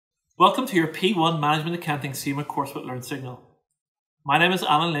Welcome to your P1 Management Accounting CIMA course with Learnsignal. My name is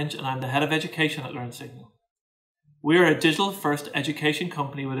Alan Lynch and I'm the Head of Education at Learnsignal. We are a digital-first education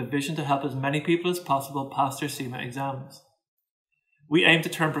company with a vision to help as many people as possible pass their CIMA exams. We aim to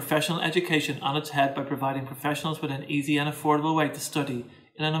turn professional education on its head by providing professionals with an easy and affordable way to study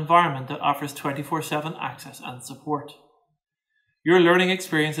in an environment that offers 24/7 access and support. Your learning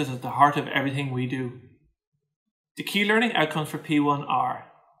experience is at the heart of everything we do. The key learning outcomes for P1 are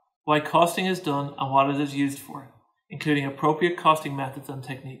why costing is done and what it is used for, including appropriate costing methods and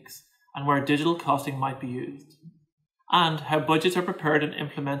techniques, and where digital costing might be used, and how budgets are prepared and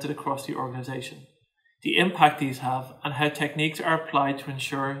implemented across the organisation, the impact these have, and how techniques are applied to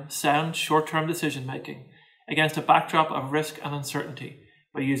ensure sound short-term decision-making against a backdrop of risk and uncertainty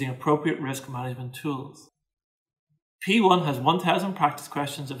by using appropriate risk management tools. P1 has 1,000 practice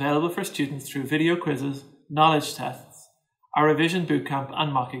questions available for students through video quizzes, knowledge tests, our revision bootcamp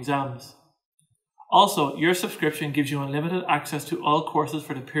and mock exams. Also, your subscription gives you unlimited access to all courses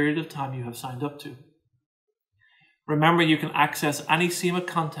for the period of time you have signed up to. Remember, you can access any CIMA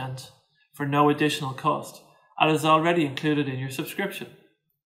content for no additional cost, and is already included in your subscription,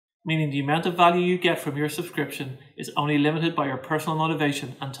 meaning the amount of value you get from your subscription is only limited by your personal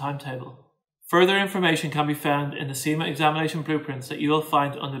motivation and timetable. Further information can be found in the CIMA examination blueprints that you will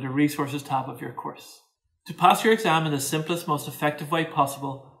find under the Resources tab of your course. To pass your exam in the simplest, most effective way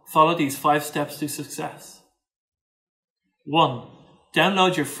possible, follow these 5 steps to success. 1.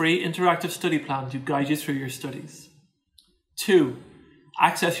 Download your free interactive study plan to guide you through your studies. 2.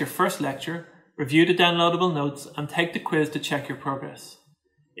 Access your first lecture, review the downloadable notes, and take the quiz to check your progress.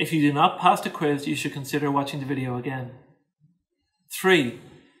 If you do not pass the quiz, you should consider watching the video again. 3.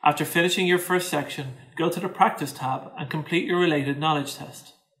 After finishing your first section, go to the Practice tab and complete your related knowledge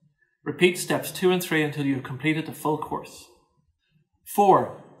test. Repeat steps 2 and 3 until you have completed the full course.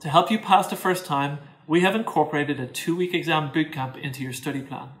 4. To help you pass the first time, we have incorporated a 2-week exam bootcamp into your study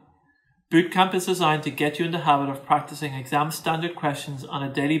plan. Bootcamp is designed to get you in the habit of practicing exam standard questions on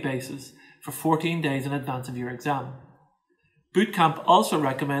a daily basis for 14 days in advance of your exam. Bootcamp also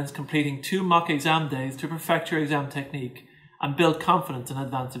recommends completing 2 mock exam days to perfect your exam technique and build confidence in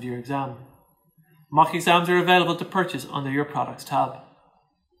advance of your exam. Mock exams are available to purchase under your Products tab.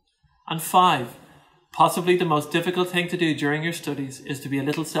 And 5. Possibly the most difficult thing to do during your studies is to be a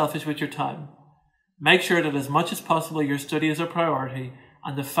little selfish with your time. Make sure that as much as possible your study is a priority,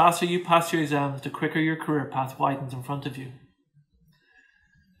 and the faster you pass your exams, the quicker your career path widens in front of you.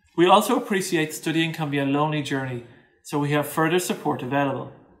 We also appreciate studying can be a lonely journey, so we have further support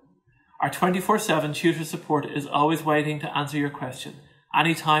available. Our 24/7 tutor support is always waiting to answer your question,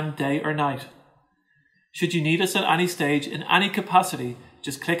 anytime, day or night. Should you need us at any stage, in any capacity,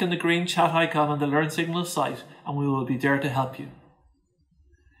 just click on the green chat icon on the Learnsignal site and we will be there to help you.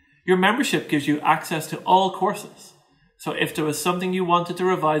 Your membership gives you access to all courses, so if there was something you wanted to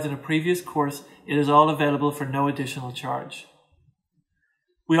revise in a previous course, it is all available for no additional charge.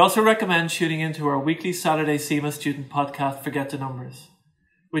 We also recommend tuning into our weekly Saturday CIMA student podcast, Forget the Numbers,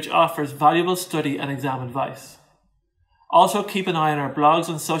 which offers valuable study and exam advice. Also keep an eye on our blogs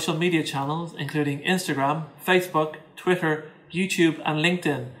and social media channels, including Instagram, Facebook, Twitter, YouTube and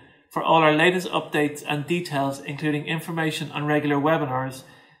LinkedIn for all our latest updates and details, including information on regular webinars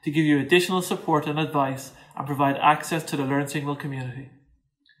to give you additional support and advice and provide access to the Learnsignal community.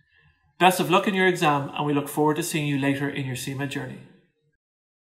 Best of luck in your exam and we look forward to seeing you later in your CIMA journey.